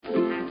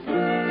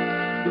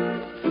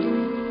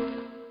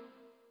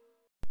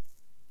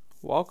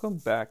Welcome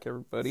back,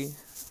 everybody,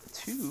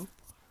 to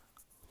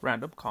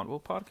Random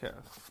Convo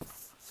Podcast.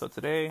 So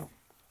today,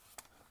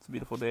 it's a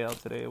beautiful day out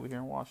today over here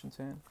in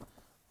Washington,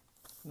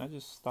 and I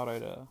just thought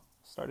I'd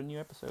start a new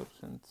episode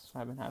since I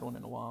haven't had one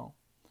in a while.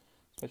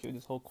 Especially with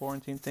this whole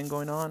quarantine thing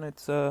going on,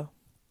 it's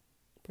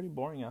pretty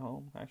boring at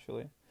home,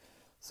 actually.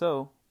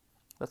 So,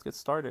 let's get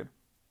started.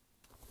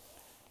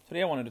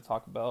 Today I wanted to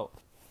talk about,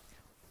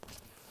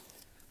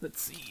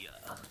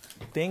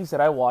 things that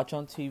I watch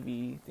on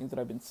TV, things that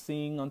I've been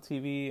seeing on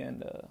TV,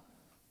 and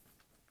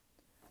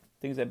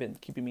things that have been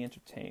keeping me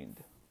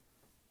entertained.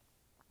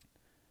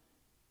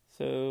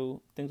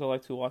 So, things I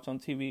like to watch on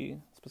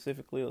TV,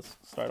 specifically, let's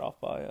start off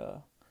by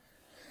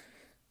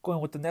going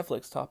with the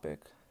Netflix topic.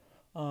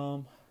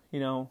 I'm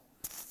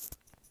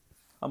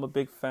a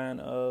big fan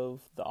of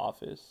The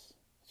Office.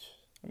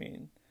 I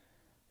mean,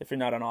 if you're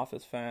not an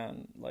Office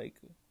fan,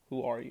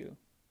 who are you?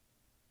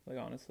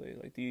 Honestly,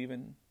 do you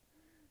even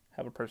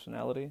have a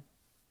personality?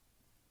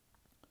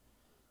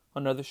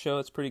 Another show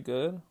that's pretty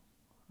good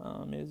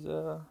is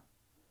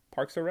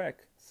Parks and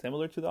Rec.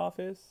 Similar to The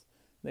Office.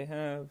 They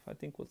have,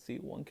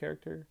 one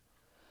character.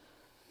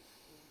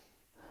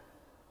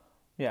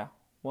 Yeah,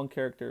 one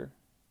character.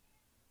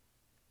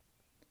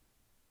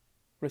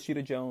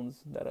 Rashida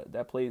Jones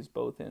that plays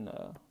both in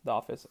The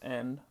Office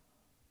and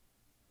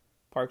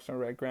Parks and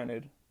Rec.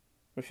 Granted,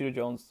 Rashida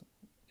Jones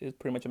is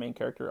pretty much a main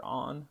character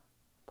on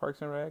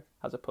Parks and Rec,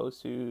 as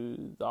opposed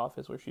to The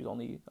Office, where she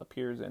only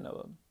appears in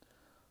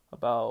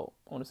about,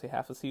 I want to say,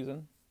 half a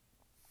season.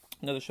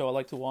 Another show I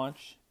like to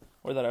watch,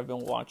 or that I've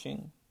been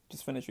watching,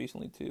 just finished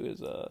recently too,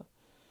 is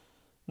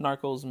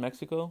Narcos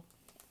Mexico.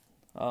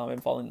 I've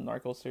been following the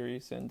Narcos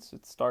series since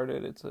it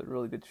started. It's a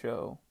really good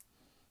show.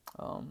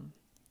 And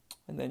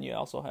then you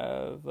also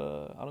have,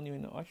 I don't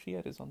even know, actually, yeah,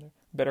 it is on there,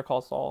 Better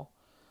Call Saul.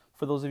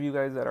 For those of you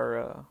guys that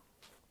are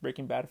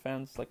Breaking Bad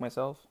fans like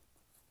myself,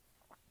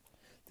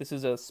 this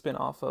is a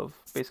spin-off of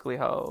basically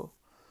how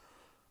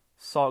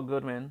Saul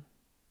Goodman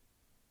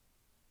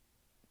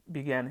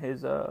began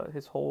his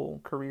whole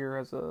career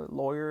as a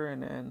lawyer,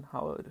 and then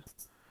how it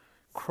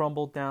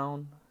crumbled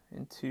down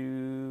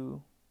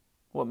into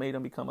what made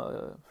him become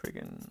a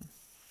freaking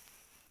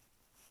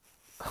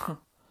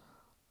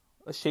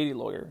a shady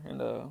lawyer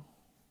and a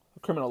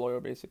criminal lawyer,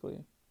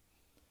 basically.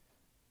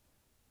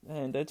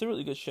 And it's a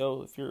really good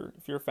show if you're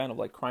a fan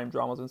of crime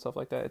dramas and stuff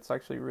like that. It's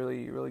actually a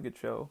really, really good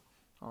show.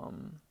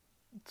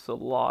 It's a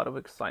lot of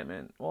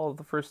excitement. Well,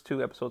 the first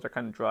two episodes are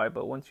kind of dry,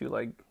 but once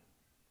you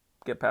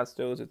get past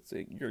those,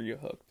 you're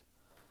hooked.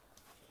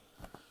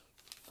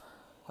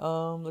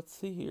 Let's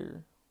see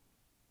here.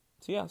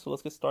 So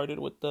let's get started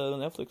with the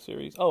Netflix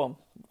series. Oh, of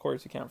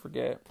course, you can't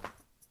forget.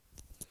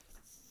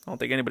 I don't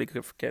think anybody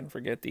could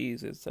forget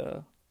these. This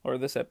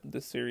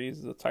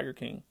series, The Tiger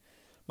King.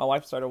 My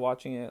wife started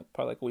watching it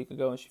probably a week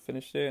ago, and she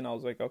finished it, and I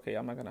was like, okay,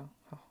 I'm not gonna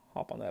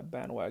hop on that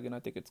bandwagon. I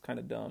think it's kind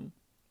of dumb,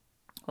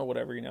 or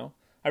whatever,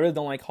 I really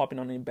don't like hopping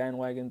on any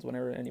bandwagons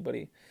whenever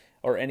anybody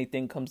or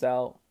anything comes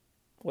out,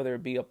 whether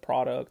it be a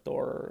product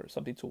or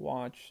something to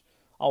watch.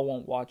 I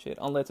won't watch it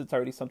unless it's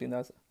already something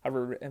that's I've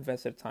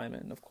invested time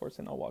in, of course,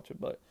 and I'll watch it.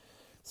 But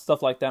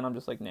stuff like that, I'm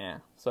just like, nah.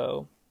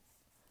 So,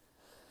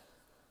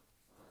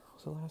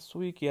 was it last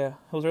week? Yeah,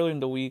 it was earlier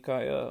in the week.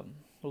 I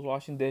was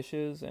washing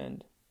dishes,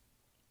 and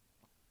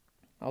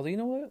I was like, you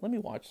know what? Let me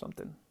watch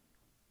something.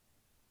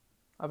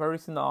 I've already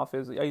seen The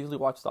Office. I usually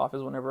watch The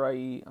Office whenever I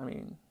eat. I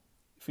mean,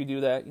 if you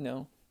do that,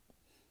 y'all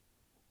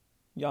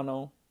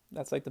know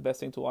that's the best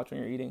thing to watch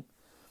when you're eating.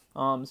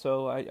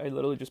 So I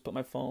literally just put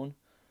my phone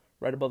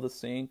right above the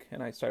sink,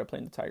 and I started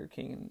playing The Tiger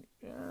King,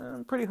 and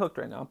I'm pretty hooked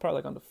right now. I'm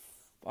probably on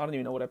I don't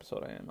even know what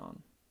episode I am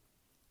on.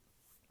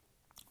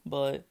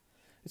 But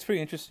it's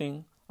pretty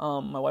interesting.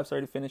 My wife's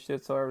already finished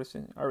it, so I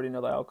already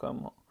know the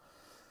outcome.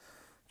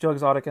 Joe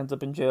Exotic ends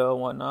up in jail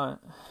and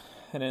whatnot.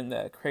 And then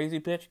that crazy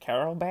bitch,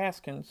 Carol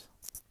Baskins,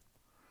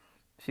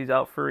 she's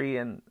out free,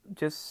 and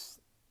just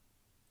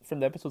from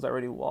the episodes I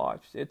already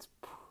watched,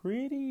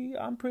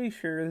 I'm pretty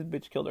sure this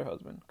bitch killed her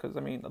husband. Because,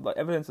 the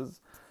evidence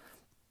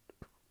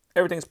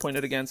everything's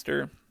pointed against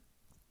her.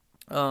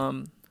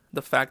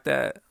 The fact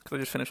that, because I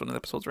just finished one of the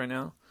episodes right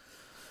now,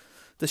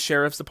 the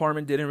sheriff's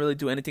department didn't really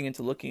do anything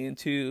into looking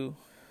into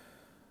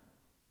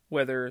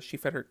whether she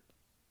fed her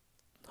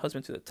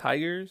husband to the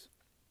tigers.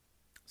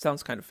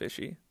 Sounds kind of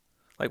fishy.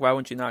 Why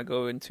wouldn't you not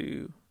go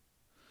into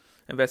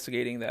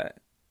investigating that?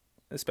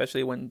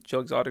 Especially when Joe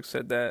Exotic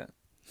said that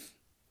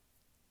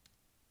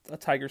a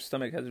tiger's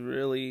stomach has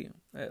really...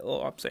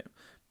 I'm saying,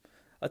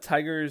 a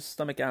tiger's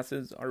stomach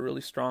acids are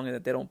really strong, and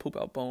that they don't poop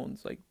out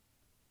bones.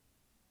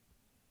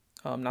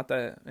 Not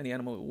that any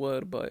animal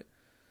would, but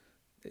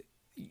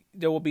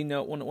there will be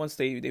once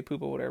they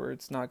poop or whatever,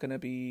 it's not going to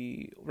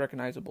be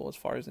recognizable as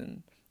far as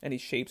in any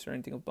shapes or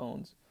anything of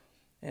bones.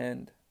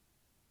 And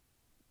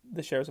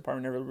the sheriff's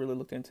department never really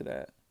looked into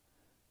that,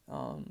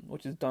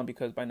 which is dumb,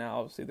 because by now,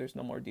 obviously, there's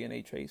no more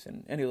DNA trace,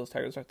 and any of those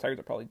tigers are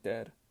probably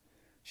dead.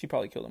 She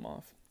probably killed them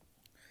off.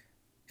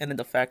 And then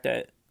the fact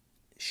that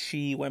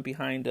she went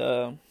behind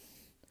her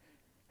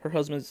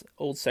husband's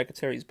old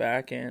secretary's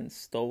back and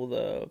stole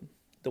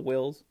the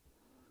wills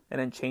and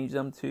then change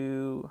them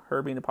to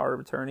her being the power of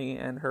attorney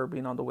and her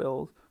being on the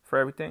will for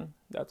everything.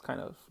 That's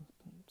kind of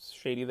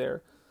shady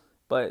there.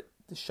 But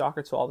the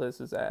shocker to all this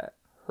is that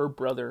her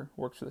brother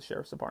works for the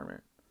sheriff's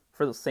department,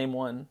 for the same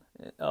one,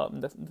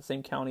 the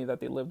same county that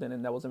they lived in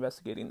and that was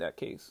investigating that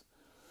case.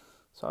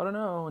 So I don't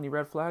know, any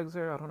red flags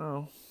there? I don't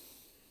know.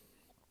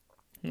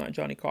 I'm not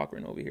Johnny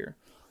Cochran over here.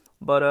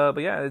 But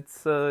yeah,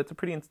 it's a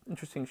pretty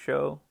interesting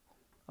show.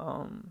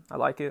 I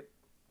like it.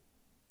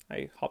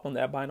 I hopped on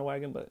that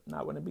bandwagon, but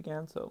not when it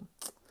began. So,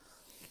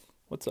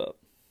 what's up?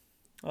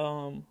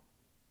 God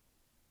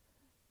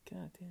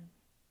damn.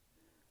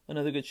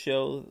 Another good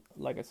show,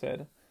 like I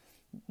said,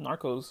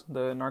 Narcos.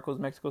 The Narcos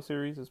Mexico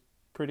series is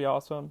pretty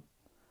awesome.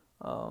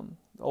 The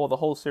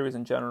whole series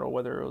in general,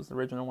 whether it was the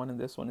original one and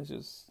this one,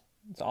 it's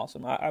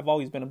awesome. I've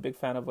always been a big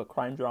fan of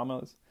crime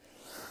dramas,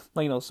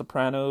 like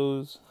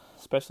Sopranos,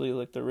 especially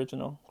like the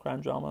original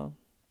crime drama.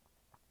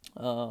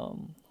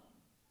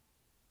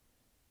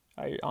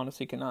 I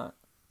honestly cannot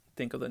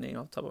think of the name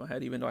off the top of my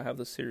head, even though I have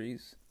the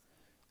series.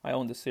 I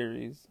own the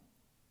series.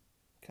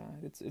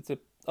 God,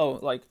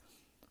 like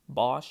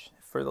Bosch.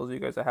 For those of you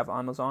guys that have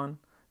Amazon,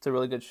 it's a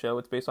really good show.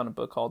 It's based on a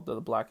book called The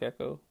Black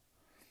Echo.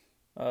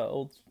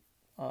 Old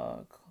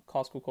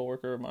call school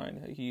coworker of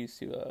mine. He used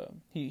to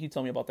he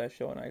told me about that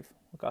show, and I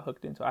got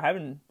hooked into it. I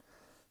haven't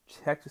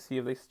checked to see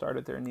if they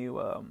started their new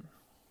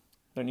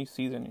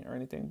season or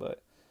anything,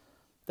 but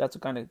that's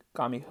what kind of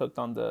got me hooked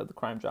on the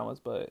crime dramas.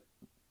 But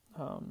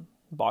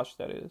Bosch,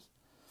 that is.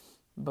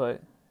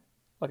 But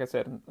like I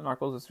said,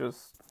 Narcos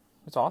is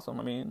it's awesome.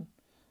 I mean,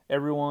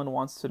 everyone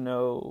wants to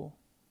know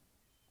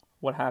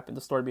what happened,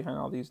 the story behind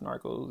all these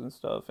narcos and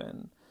stuff,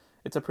 and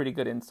it's a pretty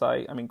good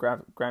insight. I mean,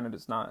 granted,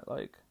 it's not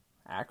like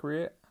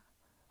accurate,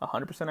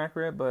 100%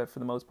 accurate, but for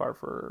the most part,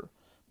 for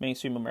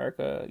mainstream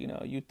America,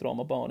 you throw them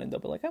a bone and they'll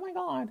be like, "Oh my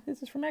God,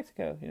 this is from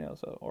Mexico,"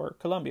 so or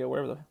Colombia,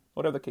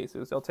 whatever the case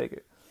is, they'll take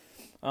it.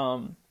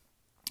 But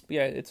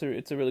yeah, it's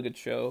a really good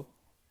show.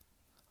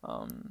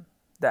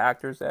 The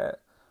actors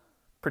that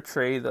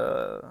portray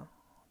the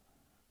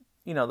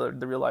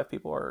real life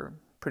people are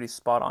pretty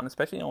spot on,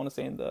 especially I want to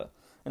say in the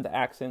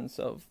accents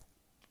of,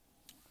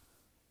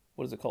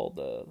 what is it called,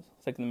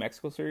 it's like in the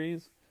Mexico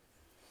series,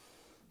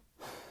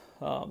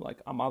 like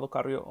Amado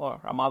Carrillo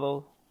or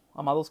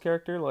Amado's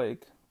character,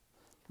 like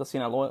the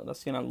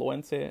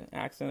Sinaloense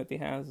accent that he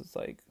has, it's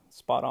like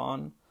spot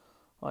on.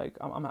 Like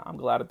I'm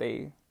glad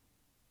that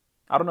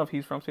I don't know if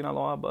he's from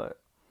Sinaloa, but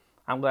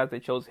I'm glad they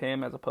chose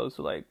him as opposed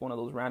to like one of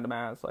those random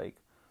ass like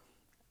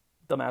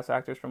dumbass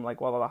actors from like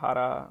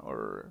Guadalajara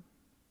or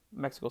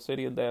Mexico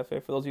City and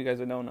DF. For those of you guys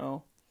that don't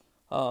know,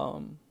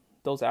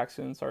 those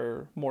accents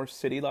are more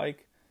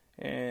city-like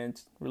in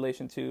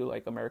relation to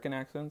like American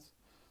accents.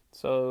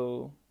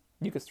 So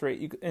and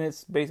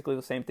it's basically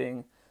the same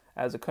thing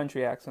as a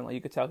country accent. Like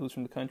you could tell who's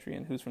from the country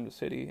and who's from the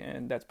city,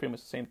 and that's pretty much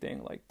the same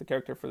thing. Like the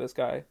character for this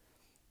guy,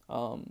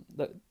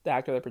 the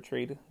actor that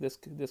portrayed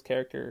this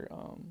character,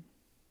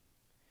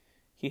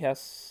 he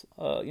has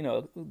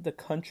the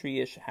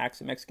country-ish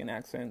accent, Mexican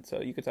accent.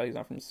 So you could tell he's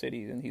not from the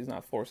city, and he's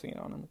not forcing it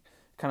on him.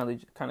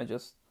 Kind of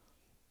just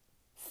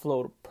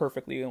flowed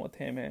perfectly in with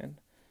him, and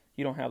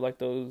you don't have like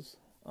those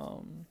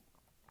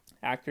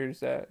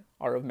actors that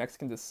are of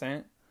Mexican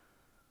descent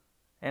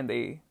and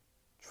they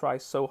try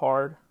so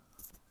hard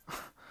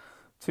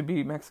to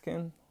be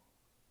Mexican.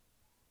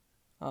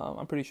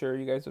 I'm pretty sure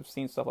you guys have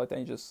seen stuff like that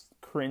and just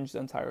cringe the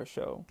entire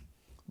show.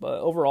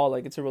 But overall,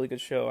 like, it's a really good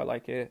show. I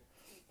like it.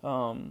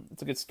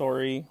 It's a good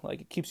story.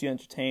 Like, it keeps you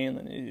entertained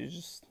and it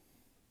just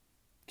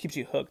keeps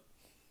you hooked,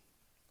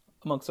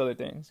 amongst other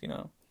things,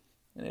 And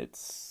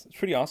it's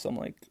pretty awesome.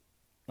 Like,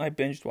 I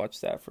binged watched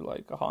that for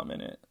like a hot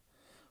minute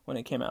when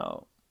it came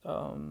out.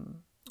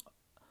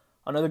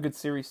 Another good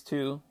series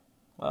too,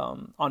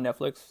 on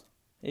Netflix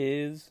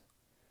is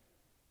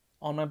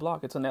On My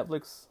Block. It's a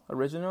Netflix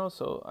original,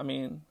 so I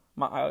mean,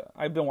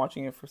 I've been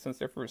watching it since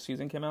their first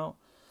season came out,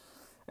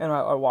 and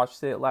I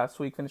watched it last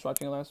week. Finished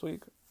watching it last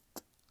week.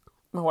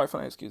 My wife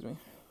and I, excuse me.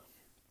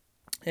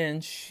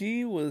 And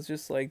she was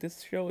just like,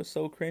 "This show is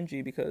so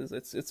cringy because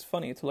it's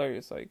funny, it's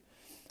hilarious." Like,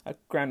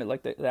 granted,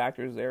 like the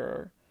actors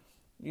there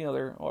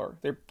are,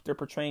 they're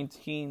portraying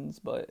teens,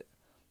 but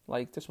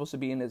like they're supposed to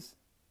be in this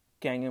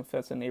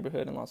gang-infested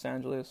neighborhood in Los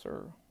Angeles,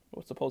 or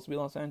what's supposed to be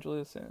Los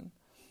Angeles, and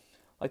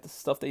like the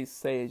stuff they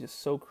say is just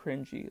so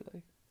cringy.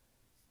 Like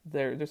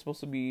they're supposed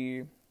to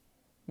be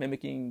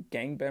mimicking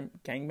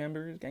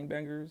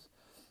gangbangers,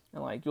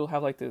 and like you'll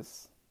have like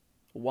this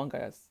one guy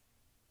that's,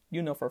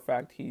 for a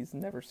fact he's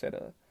never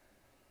said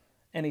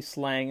any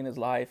slang in his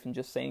life, and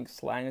just saying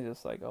slang is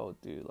just like, oh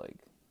dude, like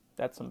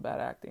that's some bad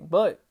acting.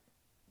 But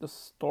the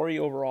story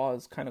overall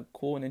is kind of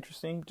cool and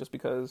interesting just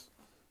because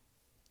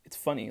it's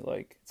funny,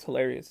 like it's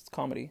hilarious, it's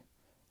comedy.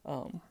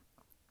 And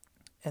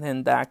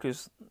then the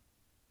actors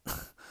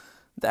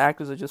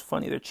are just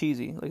funny. They're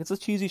cheesy. Like, it's a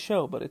cheesy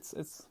show, but it's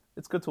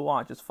good to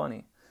watch. It's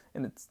funny.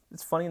 And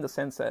it's funny in the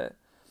sense that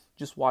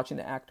just watching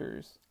the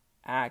actors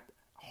act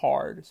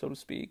hard, so to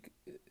speak,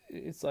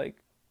 it's like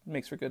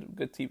makes for good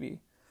TV.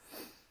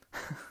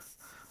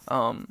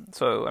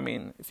 So I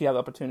mean, if you have the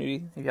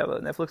opportunity, if you have a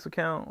Netflix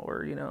account,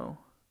 or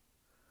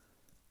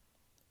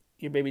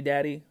your baby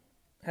daddy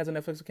has a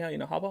Netflix account,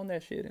 hop on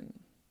that shit and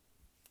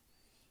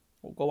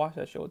go watch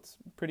that show. It's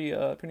pretty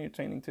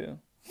entertaining too.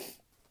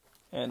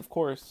 And of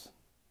course,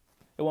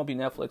 it won't be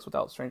Netflix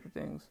without Stranger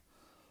Things.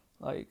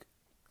 Like,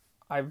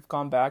 I've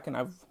gone back and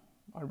I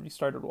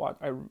started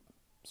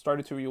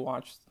to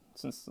rewatch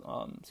since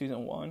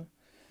season 1.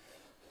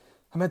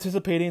 I'm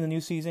anticipating the new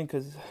season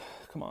because,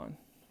 come on,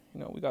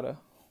 we gotta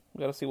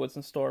see what's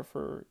in store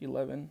for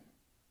 11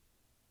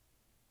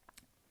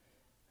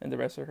 and the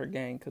rest of her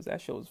gang, because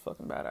that show is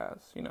fucking badass.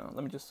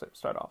 Let me just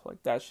start off,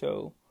 like, that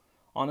show.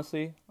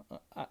 Honestly,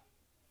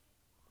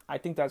 I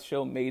think that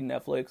show made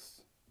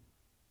Netflix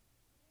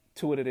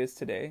to what it is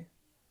today.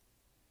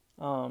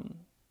 Not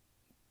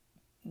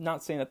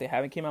saying that they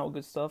haven't came out with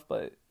good stuff,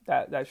 but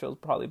that show is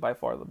probably by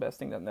far the best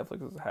thing that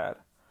Netflix has had.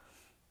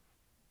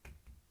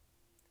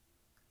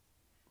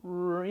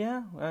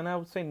 Yeah, and I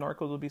would say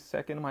Narcos would be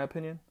second in my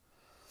opinion.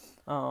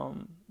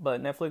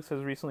 But Netflix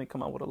has recently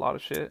come out with a lot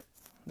of shit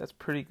that's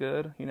pretty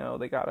good.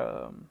 They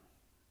got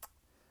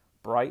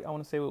Bright, I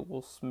want to say, with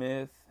Will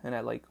Smith, and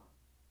I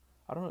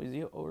don't know, is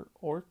he an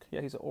orc?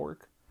 Yeah, he's an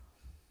orc.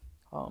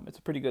 It's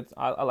a pretty good.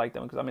 I like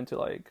them because I'm into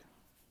like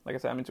I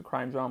said, I'm into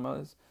crime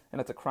dramas, and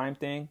it's a crime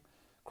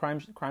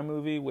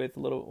movie with a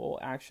little old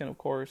action, of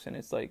course, and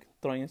it's like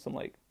throwing in some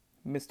like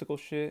mystical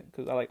shit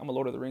because I'm a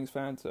Lord of the Rings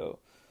fan, so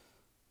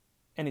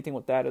anything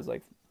with that is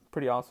like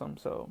pretty awesome.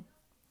 So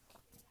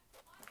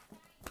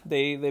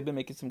they've been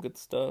making some good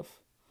stuff.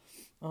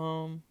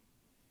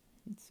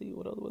 Let's see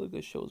what other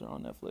good shows are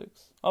on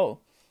Netflix. Oh,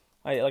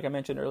 like I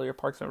mentioned earlier,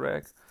 Parks and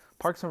Rec.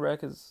 Parks and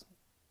Rec is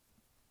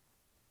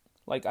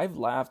like, I've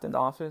laughed in The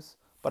Office,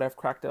 but I've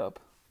cracked up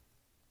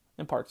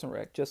in Parks and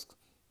Rec just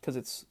because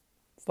it's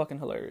fucking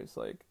hilarious.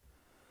 Like,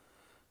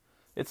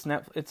 it's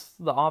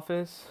The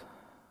Office,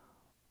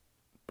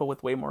 but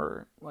with way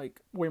more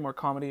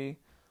comedy,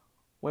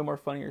 way more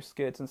funnier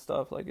skits and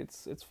stuff. Like,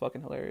 it's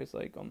fucking hilarious.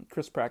 Like,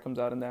 Chris Pratt comes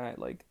out in that.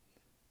 Like,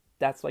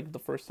 that's like the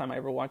first time I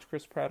ever watched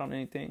Chris Pratt on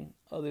anything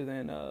other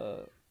than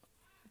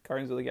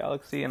Guardians of the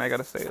Galaxy, and I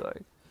gotta say,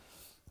 like,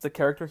 the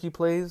character he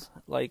plays,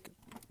 like,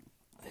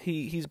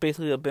 he's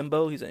basically a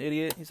bimbo. He's an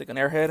idiot. He's like an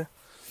airhead,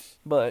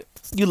 but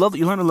you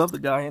learn to love the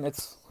guy, and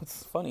it's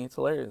funny. It's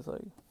hilarious.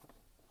 Like,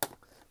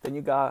 then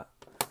you got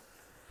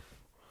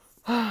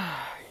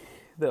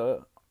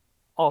the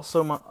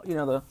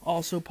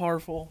also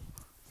powerful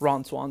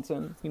Ron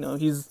Swanson.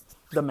 He's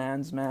the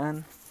man's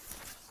man.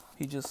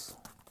 He just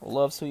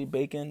loves sweet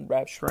bacon,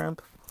 wrapped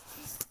shrimp.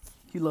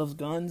 He loves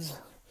guns.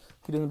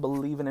 He doesn't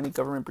believe in any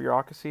government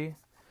bureaucracy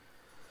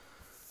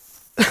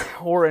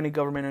or any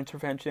government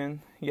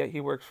intervention. Yet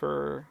he works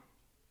for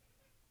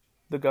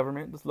the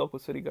government, this local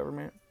city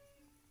government.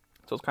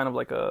 So it's kind of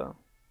like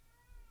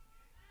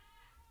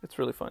it's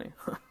really funny.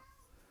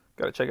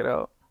 Gotta check it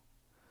out.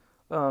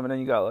 And then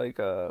you got like,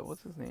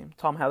 what's his name?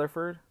 Tom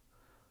Haverford,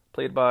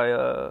 played by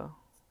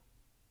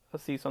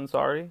Aziz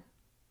Ansari.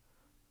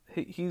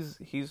 He's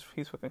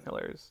fucking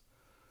hilarious.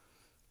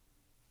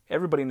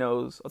 Everybody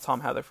knows a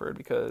Tom Haverford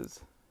because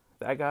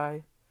that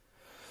guy,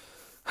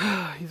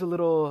 he's a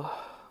little,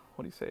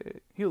 what do you say?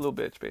 He's a little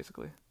bitch,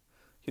 basically.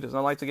 He does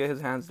not like to get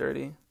his hands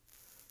dirty.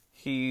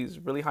 He's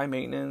really high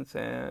maintenance,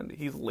 and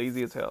he's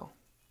lazy as hell.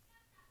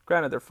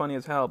 Granted, they're funny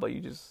as hell, but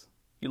you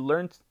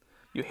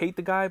hate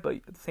the guy, but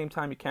at the same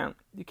time, you can't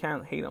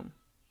hate him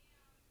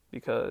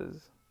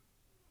because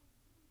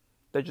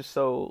they're just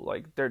so,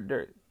 like,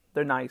 they're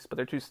nice, but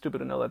they're too stupid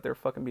to know that they're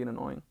fucking being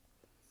annoying.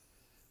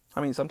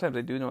 I mean, sometimes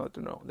they do know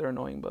that they're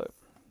annoying, but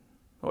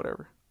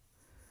whatever.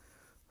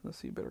 Let's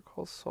see, Better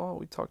Call Saul.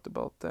 We talked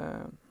about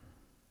that.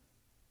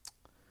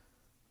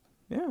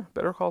 Yeah,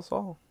 Better Call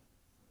Saul.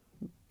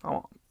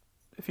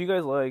 If you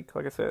guys like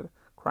I said,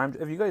 crime.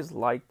 If you guys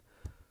like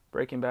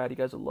Breaking Bad, you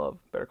guys would love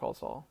Better Call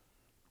Saul.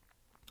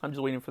 I'm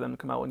just waiting for them to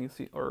come out when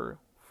or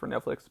for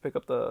Netflix to pick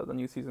up the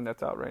new season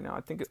that's out right now.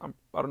 I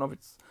don't know if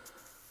it's.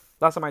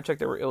 Last time I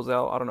checked, it was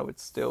out. I don't know if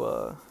it's still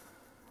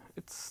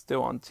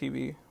on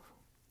TV.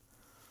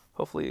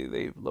 Hopefully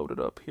they load it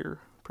up here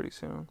pretty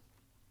soon.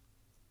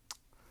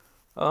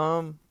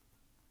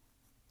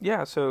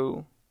 Yeah,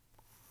 so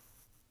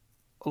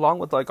along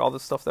with like all the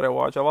stuff that I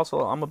watch,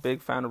 I'm a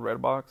big fan of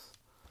Redbox.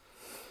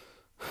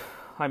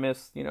 I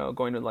miss,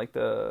 going to like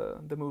the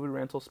movie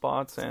rental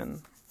spots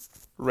and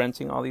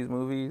renting all these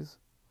movies.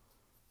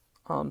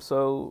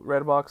 So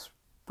Redbox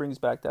brings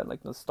back that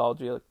like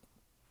nostalgia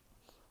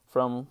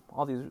from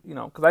all these,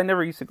 because I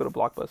never used to go to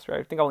Blockbuster.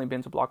 I think I only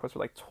been to Blockbuster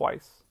like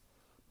twice,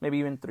 maybe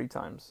even 3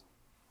 times.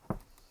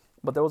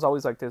 But there was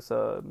always like this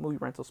movie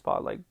rental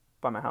spot like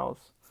by my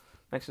house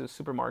next to the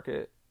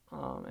supermarket,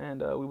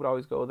 and we would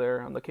always go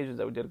there. On the occasions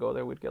that we did go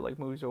there, we'd get like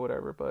movies or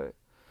whatever. But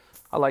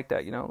I like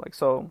that, like,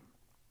 so.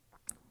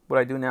 What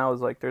I do now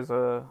is like there's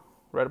a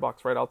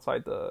Redbox right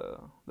outside the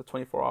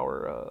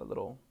 24-hour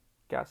little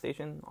gas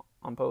station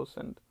on post,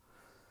 and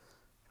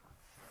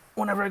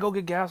whenever I go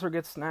get gas or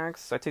get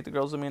snacks, I take the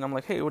girls with me and I'm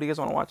like, hey, what do you guys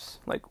want to watch?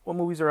 Like, what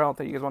movies are out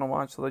that you guys want to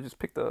watch? So they just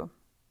pick the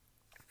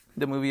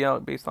the movie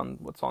out based on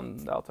what's on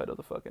the outside of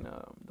the fucking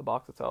the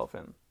box itself,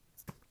 and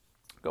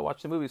go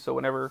watch the movie. So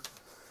whenever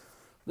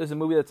there's a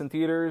movie that's in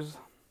theaters,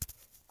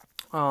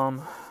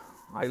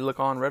 I look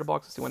on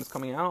Redbox to see when it's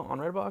coming out on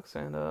Redbox,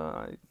 and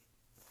I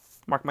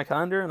mark my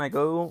calendar and I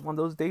go on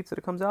those dates that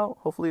it comes out.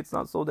 Hopefully it's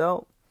not sold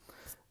out.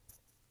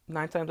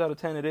 9 times out of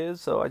 10 it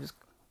is, so I just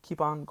keep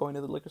on going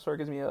to the liquor store. It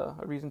gives me a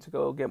reason to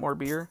go get more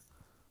beer.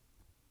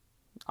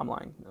 I'm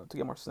lying, to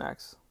get more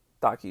snacks.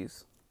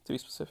 Takis, to be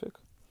specific.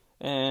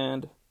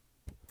 And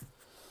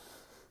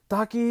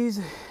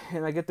Takis,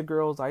 and I get the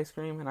girls ice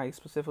cream, and I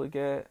specifically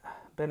get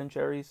Ben &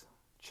 Jerry's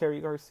Cherry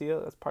Garcia.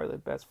 That's probably the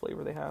best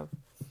flavor they have.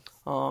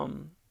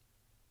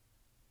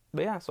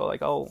 But yeah, so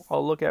like I'll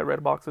look at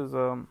Redbox's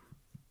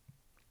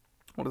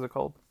what is it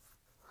called?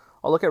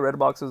 I'll look at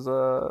Redbox's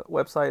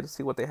website to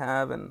see what they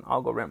have, and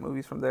I'll go rent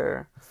movies from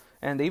there.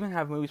 And they even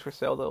have movies for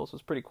sale though, so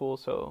it's pretty cool.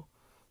 So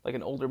like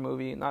an older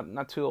movie,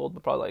 not too old,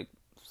 but probably like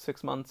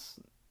 6 months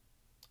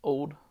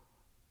old,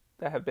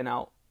 that have been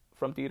out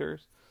from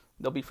theaters,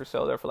 they'll be for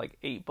sale there for like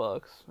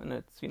 $8, and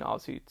it's, you know,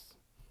 obviously it's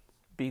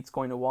beats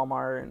going to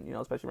Walmart, and you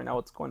know, especially right now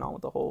what's going on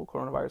with the whole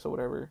coronavirus or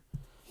whatever.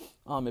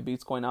 It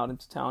beats going out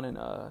into town and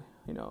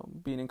you know,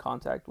 being in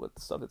contact with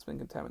stuff that's been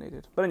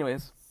contaminated. But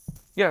anyways,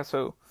 yeah,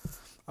 so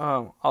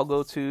I'll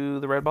go to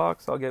the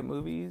Redbox, I'll get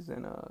movies,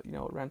 and you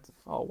know,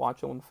 I'll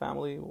watch them with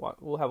family.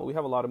 We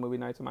have a lot of movie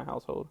nights in my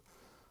household,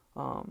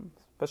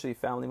 especially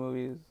family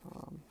movies.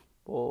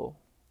 We'll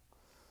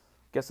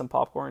get some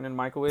popcorn in the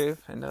microwave,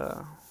 and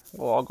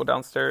we'll all go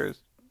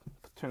downstairs,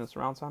 turn the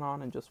surround sound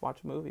on, and just watch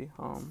a movie.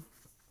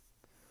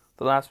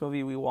 The last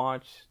movie we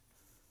watched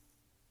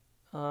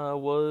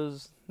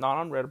was not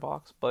on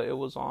Redbox, but it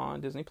was on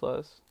Disney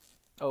Plus.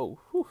 Oh,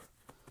 whew.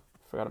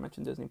 Forgot to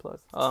mention Disney Plus.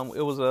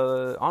 It was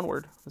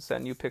Onward. It's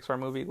that new Pixar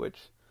movie,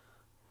 which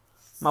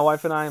my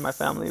wife and I and my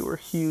family were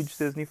huge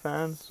Disney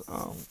fans.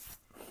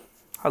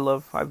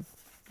 I've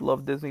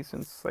loved Disney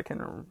since I can't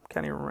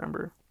even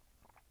remember.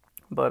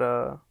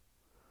 But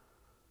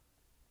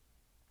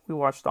we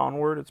watched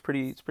Onward. It's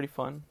pretty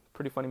fun.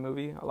 Pretty funny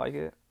movie. I like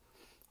it.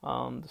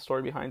 The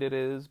story behind it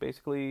is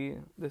basically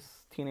this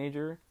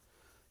teenager.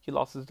 He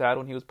lost his dad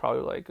when he was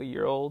probably like a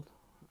year old.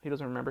 He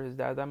doesn't remember his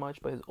dad that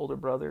much, but his older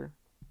brother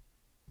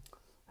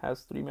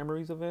has 3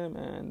 memories of him,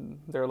 and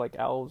they're like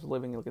elves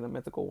living like in a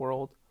mythical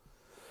world.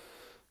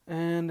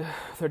 And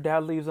their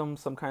dad leaves them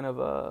some kind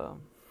of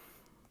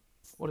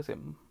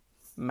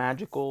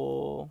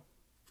magical,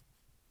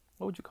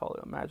 what would you call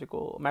it? A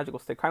magical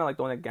stick, kind of like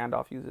the one that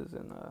Gandalf uses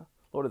in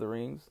Lord of the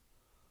Rings.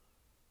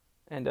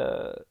 And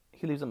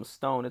he leaves them a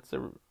stone. It's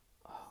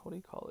what do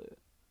you call it?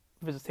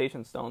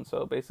 Visitation stone.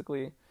 So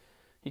basically,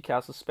 he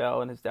casts a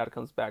spell, and his dad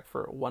comes back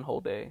for 1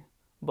 whole day.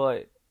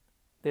 But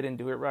they didn't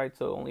do it right,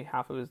 so only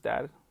half of his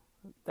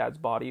dad's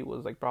body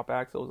was like brought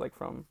back. So it was like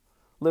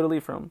literally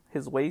from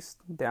his waist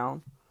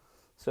down.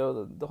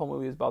 So the whole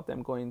movie is about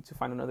them going to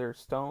find another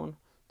stone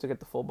to get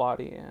the full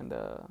body, and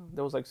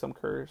there was like some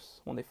curse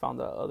when they found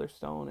the other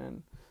stone,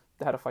 and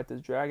they had to fight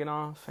this dragon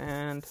off.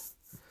 And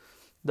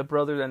the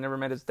brother that never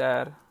met his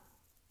dad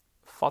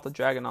fought the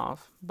dragon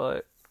off,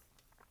 but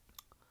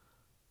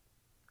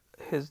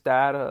his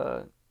dad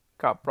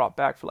got brought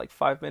back for like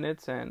 5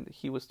 minutes, and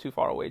he was too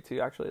far away to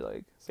actually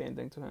like say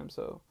anything to him.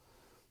 So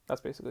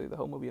that's basically the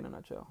whole movie in a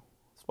nutshell.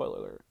 Spoiler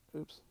alert.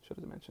 Oops, should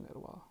have mentioned it a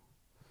while.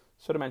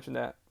 Should have mentioned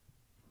that.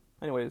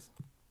 Anyways,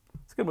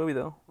 it's a good movie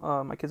though.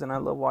 My kids and I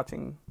love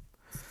watching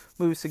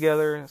movies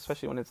together,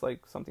 especially when it's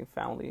like something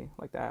family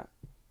like that.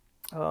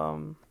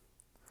 Going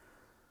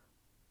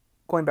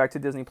back to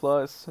Disney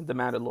Plus, The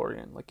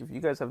Mandalorian. Like, if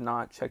you guys have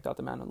not checked out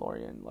The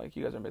Mandalorian, like,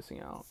 you guys are missing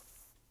out.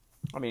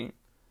 I mean,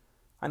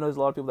 I know there's a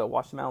lot of people that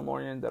watch The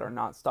Mandalorian that are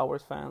not Star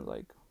Wars fans.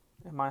 Like,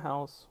 in my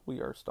house, we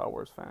are Star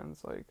Wars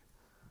fans. Like,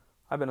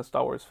 I've been a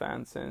Star Wars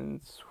fan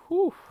since,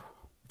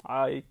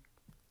 I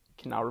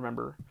cannot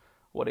remember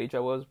what age I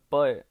was,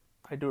 but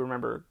I do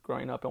remember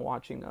growing up and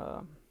watching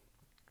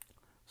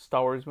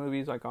Star Wars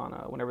movies, like on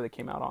whenever they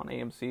came out on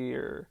AMC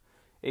or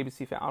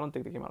ABC. I don't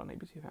think they came out on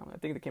ABC Family. I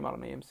think they came out on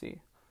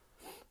AMC.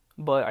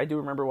 But I do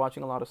remember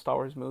watching a lot of Star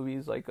Wars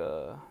movies, like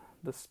the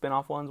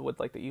spin-off ones with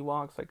like the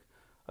Ewoks, like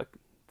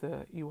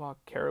the Ewok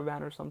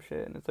Caravan or some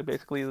shit. And it's like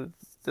basically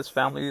this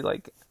family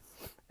like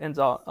ends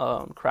up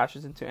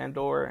crashes into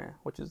Andor,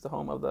 which is the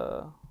home of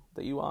the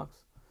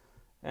Ewoks,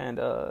 and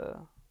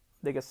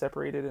they get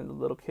separated, and the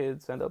little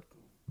kids end up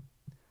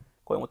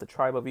going with the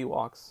tribe of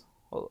Ewoks.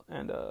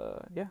 And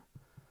yeah,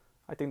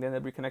 I think they end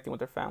up reconnecting with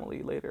their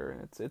family later,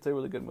 and it's a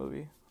really good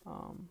movie.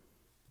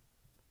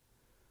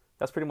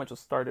 That's pretty much what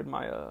started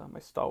my my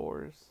Star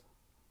Wars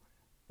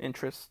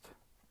interest,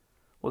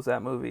 was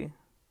that movie.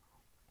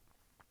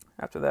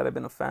 After that, I've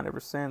been a fan ever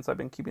since. I've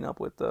been keeping up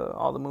with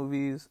all the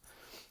movies.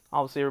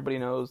 Obviously, everybody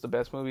knows the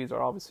best movies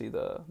are obviously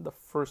the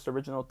first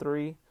original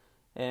 3,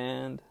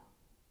 and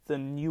the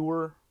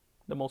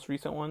most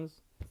recent ones.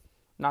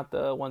 Not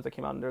the ones that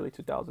came out in the early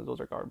 2000s. Those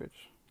are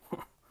garbage.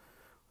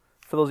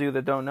 For those of you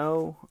that don't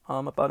know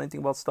about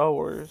anything about Star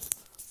Wars,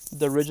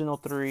 the original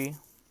 3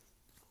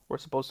 were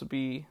supposed to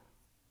be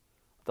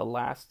the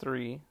last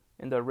 3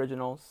 in the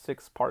original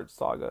 6-part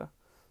saga.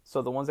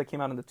 So the ones that came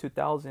out in the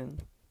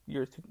 2000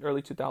 years,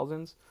 early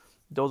 2000s,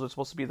 those are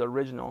supposed to be the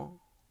original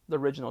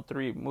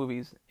 3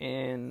 movies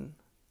in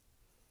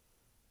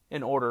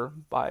order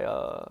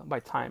by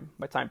time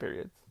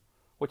periods,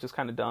 which is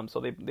kind of dumb. So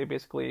they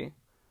basically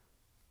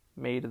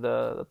made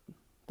the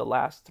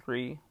last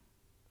 3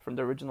 from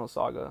the original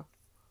saga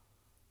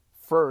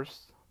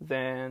first,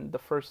 than the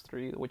first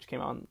 3, which came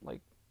out in,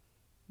 like,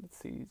 let's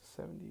see,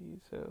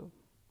 70, so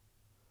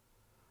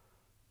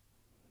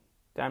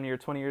damn near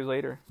 20 years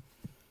later,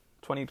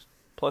 20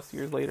 plus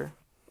years later.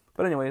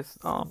 But anyways,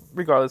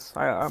 regardless,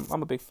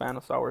 I'm a big fan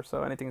of Star Wars,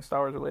 so anything Star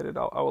Wars related,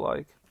 I will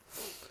like,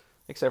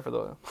 except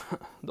for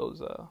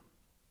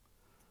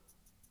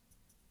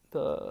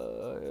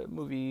the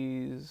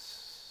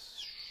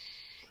movies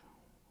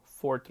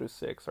 4 through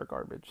 6 are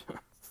garbage.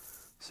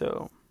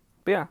 So,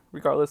 but yeah,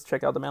 regardless,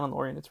 check out The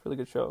Mandalorian. It's a really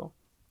good show.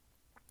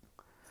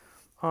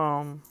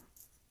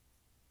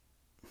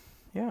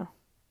 Yeah.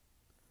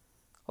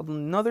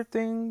 Another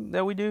thing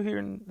that we do here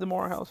in the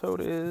Moore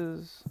household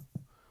is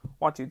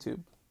watch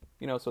YouTube.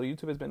 So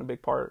YouTube has been a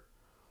big part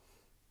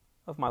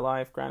of my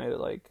life. Granted,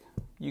 like,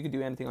 you could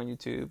do anything on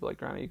YouTube. Like,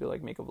 granted, you could,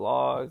 like, make a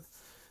vlog.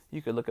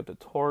 You could look up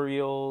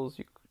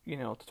tutorials.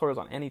 Tutorials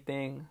on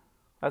anything.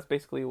 That's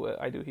basically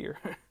what I do here.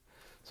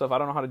 So if I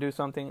don't know how to do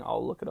something,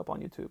 I'll look it up on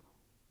YouTube.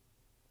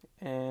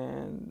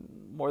 And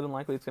more than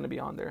likely, it's going to be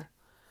on there.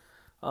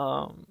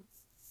 So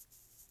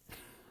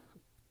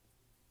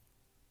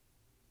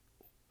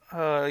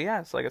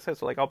like I said,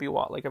 so like I'll be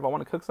like, if I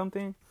want to cook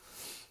something,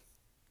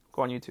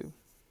 go on YouTube.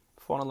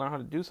 If I want to learn how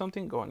to do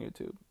something, go on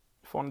YouTube.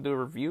 If I want to do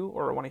a review,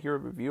 or I want to hear a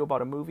review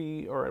about a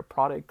movie or a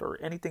product or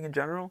anything in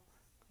general,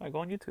 I go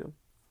on YouTube.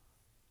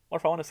 Or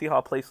if I want to see how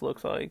a place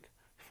looks like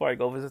before I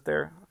go visit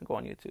there, I go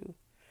on YouTube.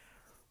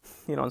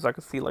 So I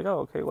can see, like, oh,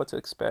 okay, what to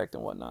expect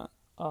and whatnot.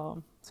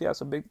 So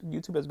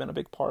YouTube has been a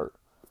big part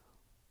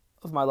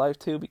of my life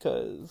too,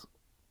 because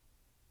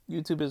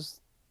YouTube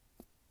is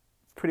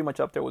pretty much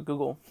up there with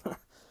Google.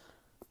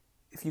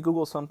 If you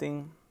Google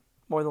something,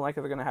 more than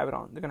likely they're gonna have a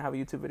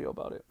YouTube video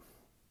about it.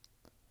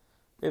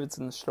 If it's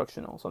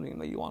instructional, something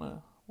that you want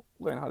to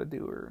learn how to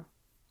do or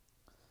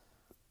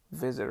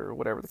visit or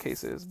whatever the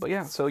case is. But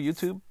yeah, so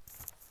YouTube.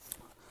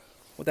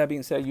 With that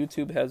being said,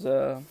 YouTube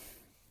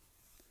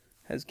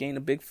has gained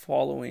a big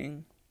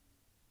following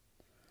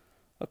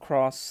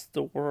across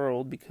the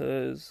world,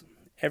 because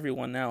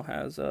everyone now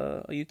has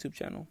a YouTube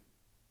channel,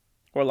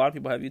 or a lot of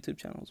people have YouTube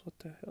channels. What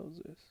the hell is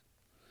this?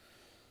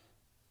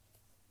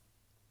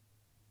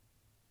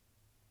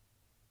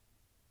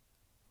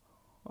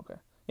 Okay,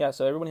 yeah.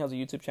 So everyone has a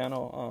YouTube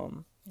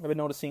channel. I've been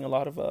noticing a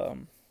lot of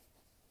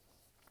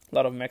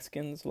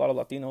Mexicans, a lot of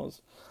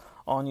Latinos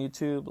on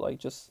YouTube, like,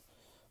 just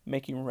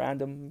making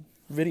random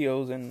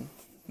videos, and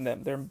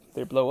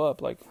they blow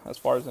up, like, as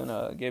far as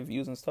get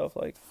views and stuff.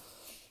 Like,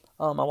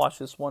 I watched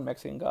this one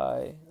Mexican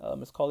guy.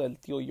 It's called El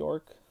Tío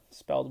York,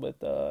 spelled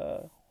with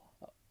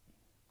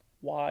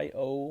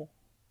Yorch,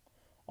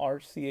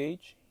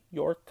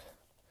 York.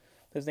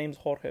 His name's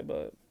Jorge,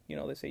 but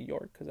they say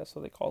York because that's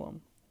what they call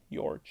him.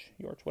 Yorch,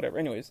 whatever.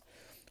 Anyways,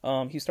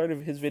 he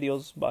started his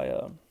videos by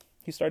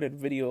he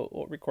started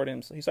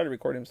recording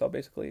himself,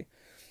 basically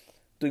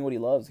doing what he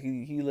loves.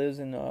 He lives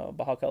in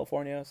Baja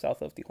California,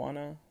 south of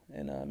Tijuana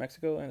in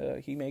Mexico,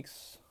 and he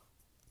makes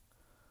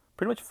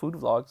pretty much food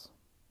vlogs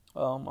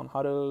on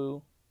how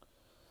to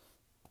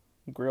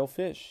grill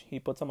fish. He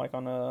puts them, like,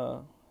 on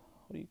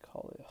what do you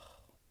call it?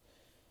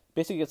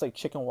 Basically, it's like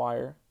chicken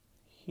wire.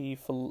 He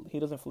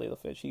doesn't fillet the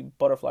fish. He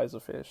butterflies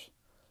the fish,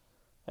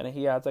 and then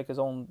he adds, like, his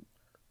own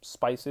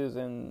spices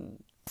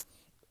and,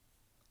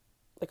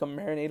 like, a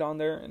marinade on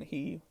there, and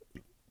he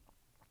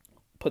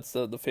puts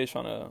the fish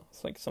on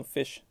some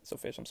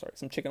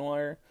chicken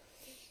wire,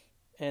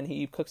 and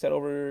he cooks that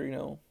over,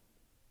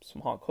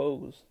 some hot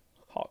coals,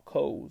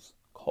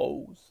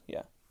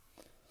 yeah.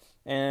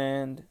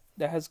 And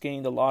that has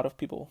gained a lot of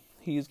people.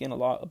 He's gained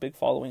a big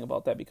following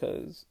about that,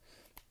 because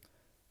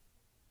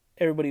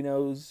everybody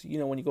knows,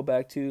 when you go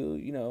back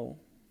to,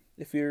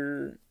 if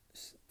you're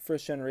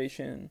first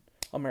generation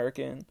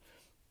American,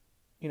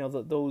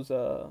 those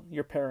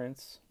your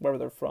parents, wherever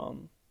they're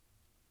from,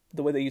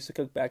 the way they used to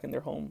cook back in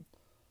their home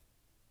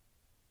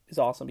is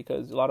awesome,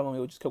 because a lot of them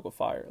would just cook with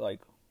fire, like,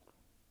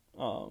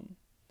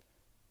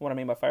 what I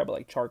mean by fire, but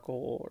like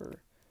charcoal, or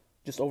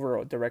just over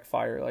a direct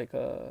fire, like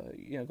a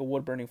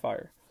wood burning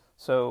fire.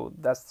 So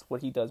that's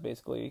what he does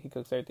basically. He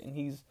cooks everything. And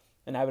he's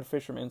an avid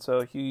fisherman,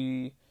 so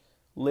he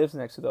lives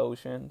next to the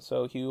ocean.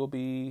 So he will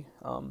be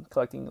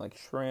collecting, like,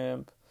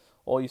 shrimp,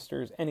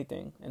 oysters,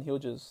 anything, and he'll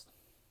just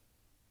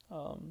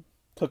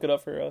cook it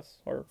up for us,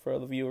 or for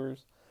the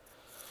viewers.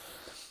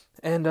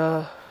 And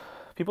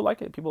people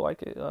like it.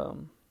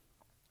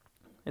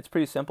 It's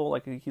pretty simple.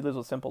 Like, he lives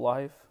a simple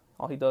life.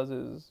 All he does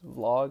is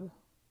vlog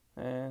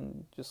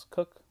and just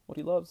cook what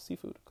he loves,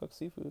 seafood. Cook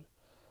seafood.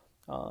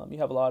 You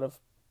have a lot of,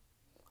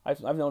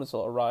 I've noticed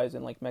a rise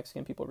in, like,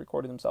 Mexican people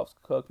recording themselves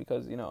cook,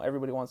 because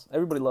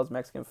everybody loves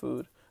Mexican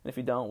food, and if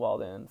you don't, well,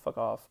 then fuck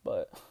off.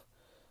 But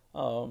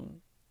for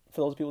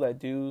those people that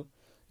do,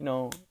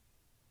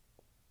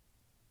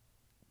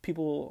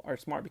 people are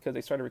smart because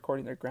they started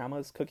recording their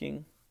grandmas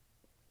cooking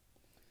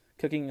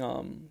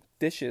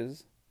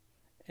dishes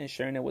and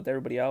sharing it with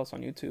everybody else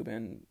on YouTube,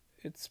 and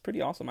it's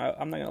pretty awesome.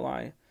 I'm not gonna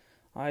lie,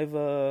 I've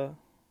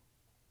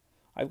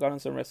gotten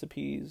some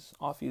recipes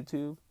off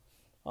YouTube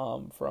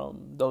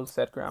from those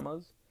said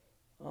grandmas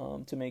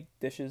to make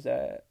dishes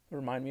that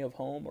remind me of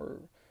home,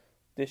 or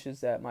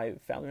dishes that my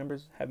family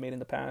members have made in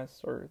the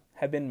past or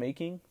have been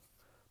making,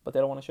 but they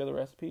don't want to share the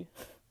recipe.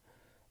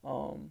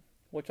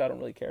 Which I don't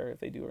really care if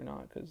they do or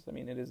not, because I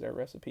mean it is their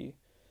recipe,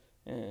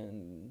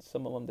 and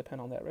some of them depend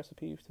on that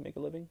recipe to make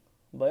a living.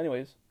 But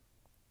anyways,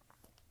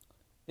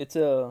 it's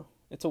a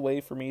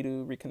way for me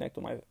to reconnect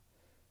with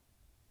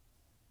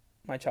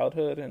my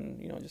childhood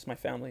and just my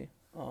family,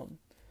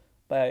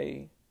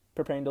 by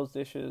preparing those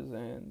dishes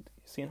and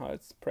seeing how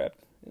it's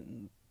prepped.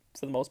 And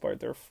for the most part,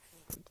 they're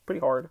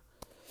pretty hard,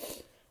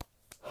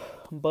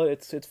 but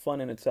it's fun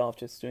in itself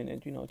just doing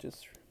it.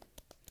 Just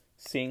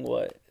seeing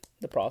what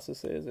the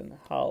process is and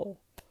how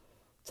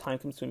time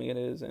consuming it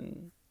is,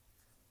 and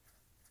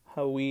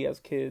how we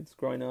as kids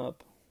growing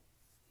up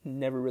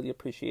never really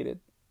appreciated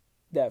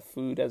that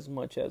food as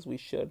much as we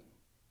should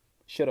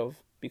have,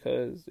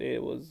 because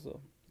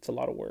it's a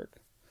lot of work.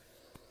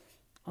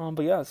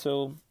 But yeah,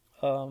 so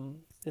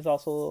there's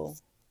also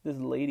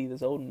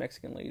this old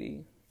Mexican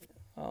lady,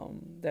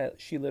 that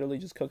she literally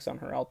just cooks on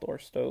her outdoor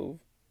stove,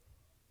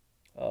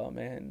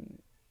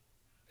 and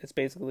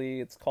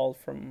it's called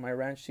From My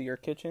Ranch to Your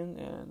Kitchen,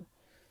 and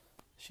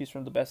she's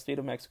from the best state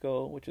of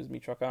Mexico, which is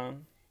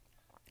Michoacan,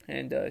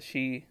 and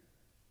she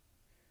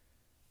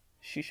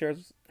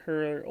shares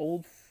her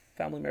old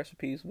family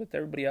recipes with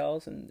everybody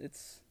else, and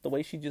it's the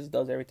way she just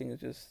does everything is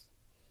just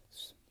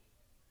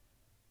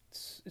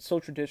it's so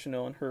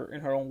traditional in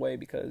her own way,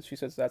 because she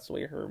says that's the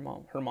way her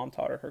mom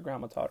taught her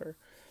grandma taught her.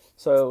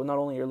 So not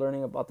only you're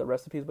learning about the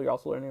recipes, but you're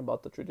also learning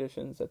about the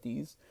traditions that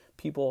these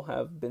people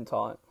have been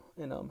taught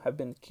and have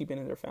been keeping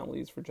in their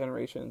families for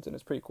generations, and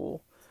it's pretty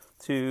cool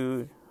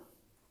to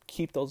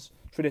keep those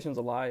traditions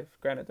alive.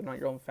 Granted, they're not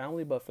your own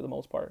family, but for the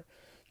most part,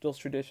 those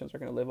traditions are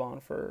going to live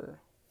on for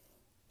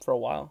a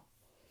while,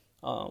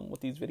 with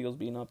these videos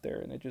being up there,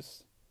 and it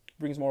just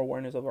brings more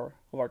awareness of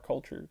our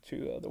culture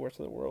to the rest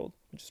of the world,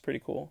 which is pretty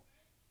cool.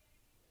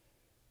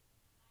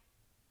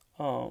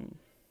 But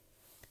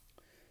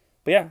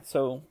yeah,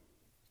 so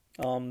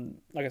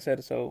like I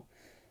said, so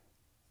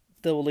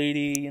the old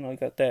lady, you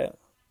got that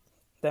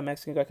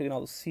Mexican guy cooking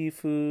all the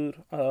seafood.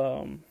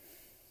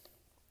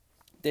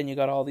 Then you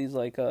got all these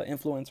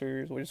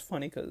influencers, which is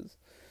funny because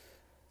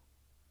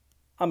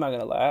I'm not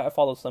gonna lie, I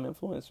follow some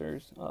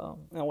influencers.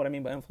 And what I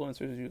mean by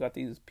influencers is you got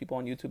these people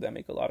on YouTube that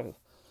make a lot of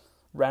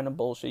random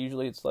bullshit.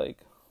 Usually it's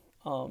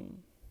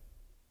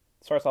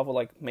starts off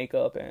with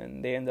makeup,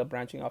 and they end up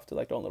branching off to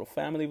their own little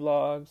family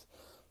vlogs.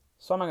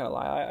 So I'm not gonna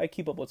lie, I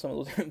keep up with some of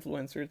those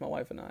influencers. My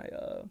wife and I,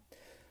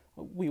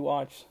 we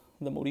watch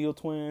the Murillo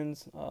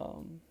twins,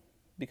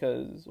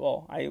 because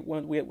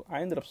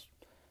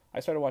I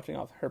started watching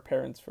off her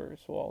parents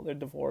first. Well, they're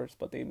divorced,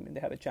 but they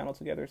had a channel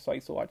together, so I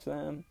used to watch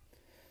them.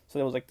 So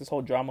there was this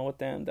whole drama with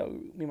them that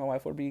me and my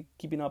wife would be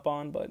keeping up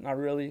on, but not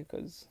really,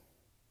 because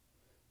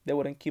they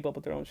wouldn't keep up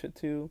with their own shit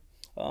too.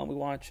 We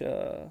watch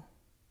the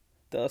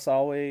Us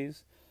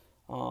Always,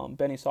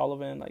 Benny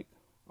Sullivan.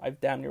 I've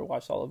damn near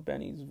watched all of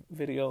Benny's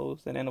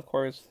videos, and then of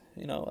course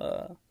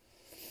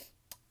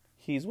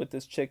he's with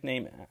this chick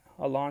named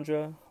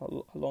Alondra,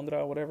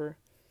 whatever,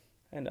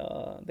 and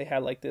they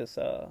had this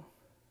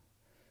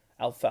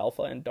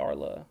Alfalfa and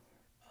Darla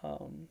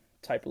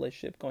type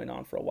relationship going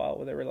on for a while,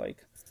 where they were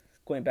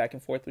going back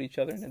and forth with each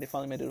other, and then they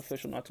finally made it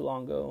official not too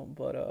long ago.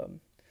 But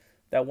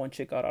that one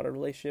chick got out of a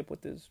relationship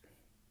with this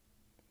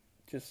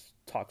just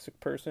toxic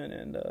person,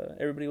 and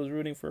everybody was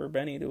rooting for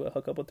Benny to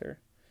hook up with her.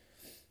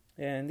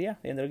 And yeah,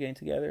 they ended up getting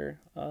together.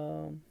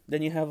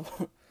 Then you have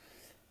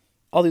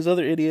all these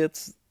other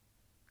idiots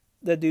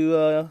that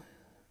do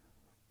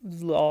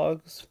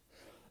vlogs.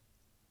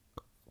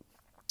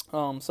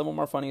 Some of them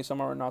are funny,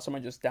 some are not. Some are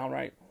just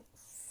downright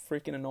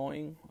freaking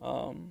annoying.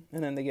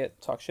 And then they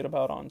get talked shit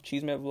about on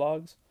Cheesemet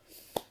vlogs.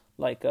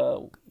 Me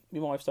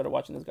and my wife started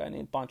watching this guy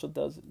named Pancho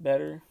Does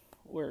Better,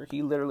 where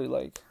he literally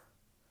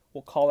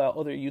will call out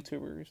other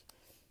YouTubers,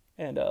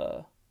 and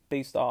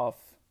based off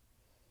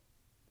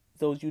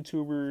those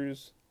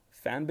YouTubers'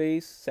 fan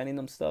base, sending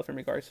them stuff in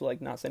regards to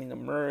not sending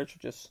them merch,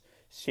 just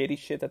shady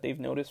shit that they've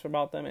noticed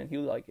about them, and he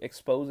would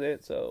expose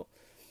it. So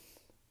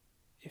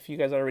if you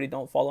guys already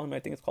don't follow him, I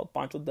think it's called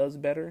Pancho Does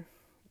Better,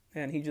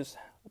 and he just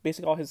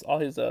basically all his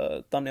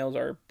thumbnails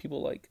are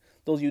people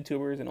those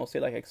YouTubers, and he'll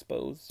say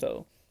exposed.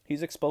 So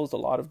he's exposed a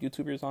lot of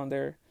YouTubers on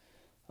there,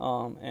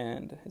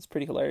 and it's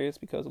pretty hilarious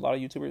because a lot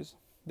of YouTubers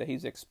that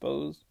he's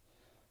exposed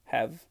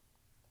have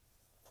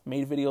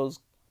made videos,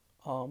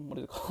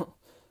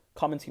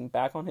 commenting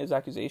back on his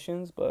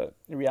accusations, but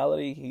in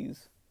reality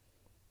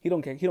he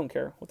don't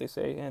care what they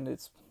say, and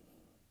it's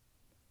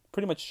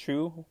pretty much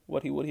true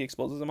what he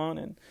exposes them on.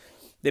 And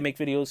they make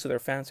videos to their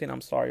fans saying,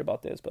 I'm sorry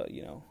about this, but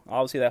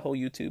obviously that whole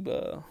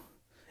YouTube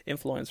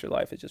influencer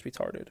life is just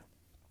retarded.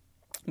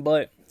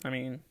 But I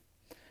mean,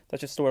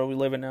 that's just the world we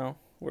live in now.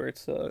 where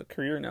it's a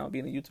career now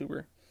being a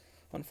YouTuber.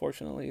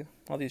 Unfortunately,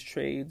 all these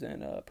trades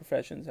and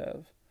professions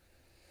have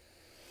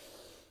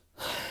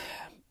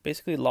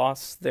basically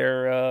lost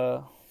their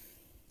how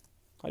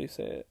do you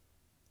say it?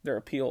 Their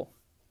appeal.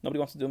 Nobody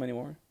wants to do them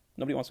anymore.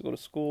 Nobody wants to go to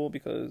school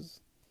because,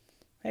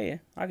 hey,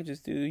 I could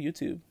just do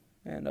YouTube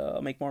and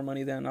make more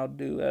money than I'll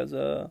do as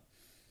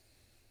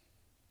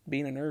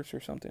being a nurse or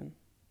something.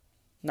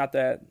 Not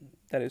that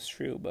that is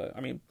true, but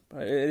I mean,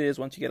 it is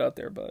once you get out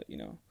there, but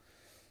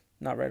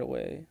not right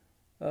away.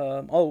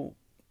 Oh,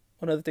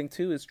 another thing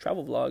too is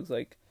travel vlogs.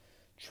 Like,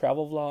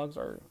 travel vlogs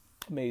are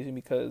amazing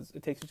because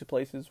it takes you to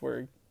places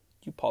where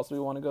you possibly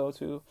want to go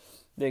to.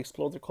 They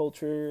explore the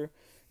culture.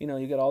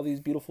 You get all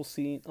these beautiful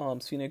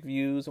scenic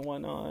views and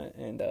whatnot,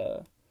 and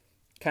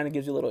kind of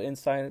gives you a little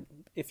insight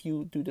if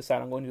you do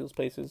decide on going to those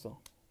places,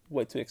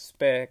 what to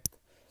expect,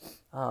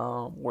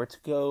 where to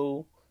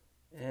go,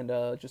 and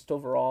just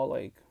overall,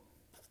 like,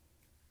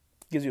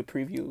 gives you a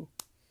preview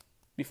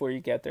before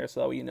you get there, so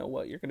that way you know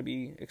what you're going to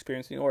be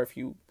experiencing, or if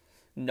you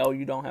know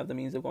you don't have the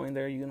means of going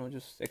there,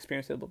 just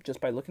experience it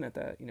just by looking at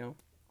that, and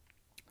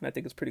I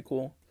think it's pretty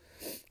cool.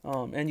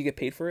 And you get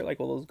paid for it,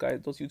 like all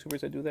those YouTubers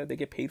that do that, they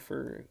get paid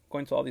for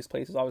going to all these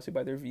places, obviously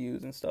by their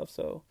views and stuff.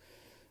 So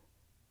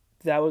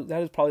that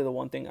is probably the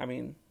one thing. I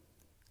mean,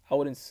 I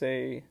wouldn't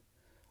say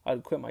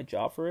I'd quit my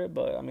job for it,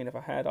 but I mean, if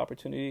I had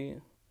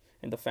opportunity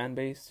in the fan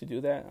base to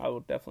do that, I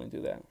would definitely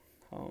do that.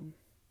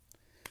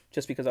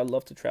 Just because I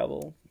love to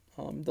travel.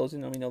 Those who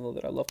know me know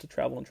that I love to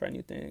travel and try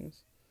new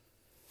things.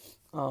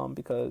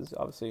 Because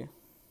obviously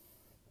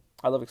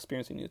I love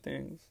experiencing new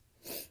things.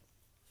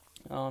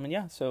 And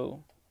yeah,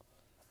 so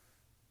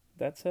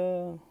that's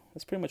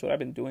pretty much what I've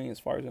been doing as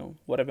far as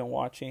what I've been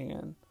watching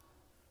and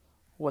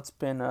what's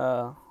been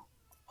on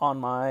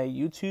my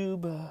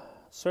YouTube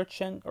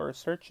search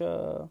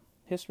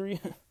history.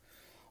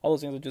 All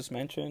those things I just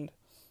mentioned.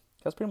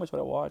 That's pretty much what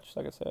I watch.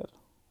 Like I said,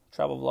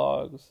 travel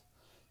vlogs,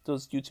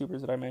 those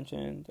YouTubers that I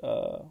mentioned,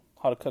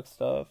 how to cook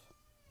stuff,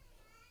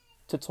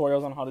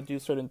 tutorials on how to do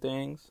certain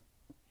things,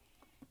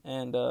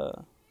 and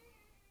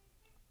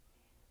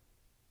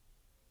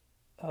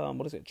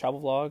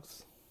travel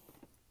vlogs,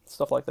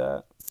 stuff like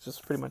that. It's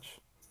just pretty much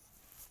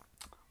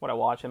what I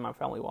watch and my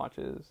family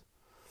watches.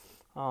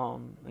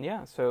 And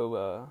yeah,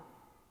 so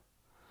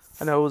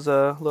I know it was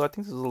I think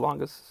this is the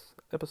longest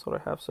episode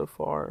I have so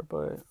far,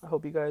 but I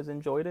hope you guys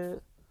enjoyed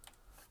it.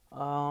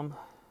 And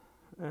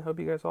I hope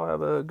you guys all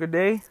have a good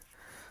day.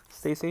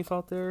 Stay safe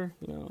out there.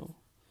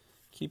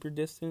 Keep your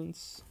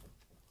distance.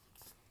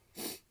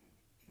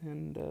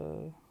 And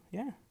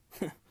yeah,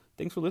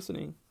 thanks for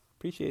listening.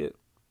 Appreciate it.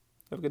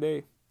 Have a good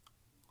day.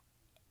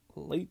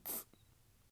 Late.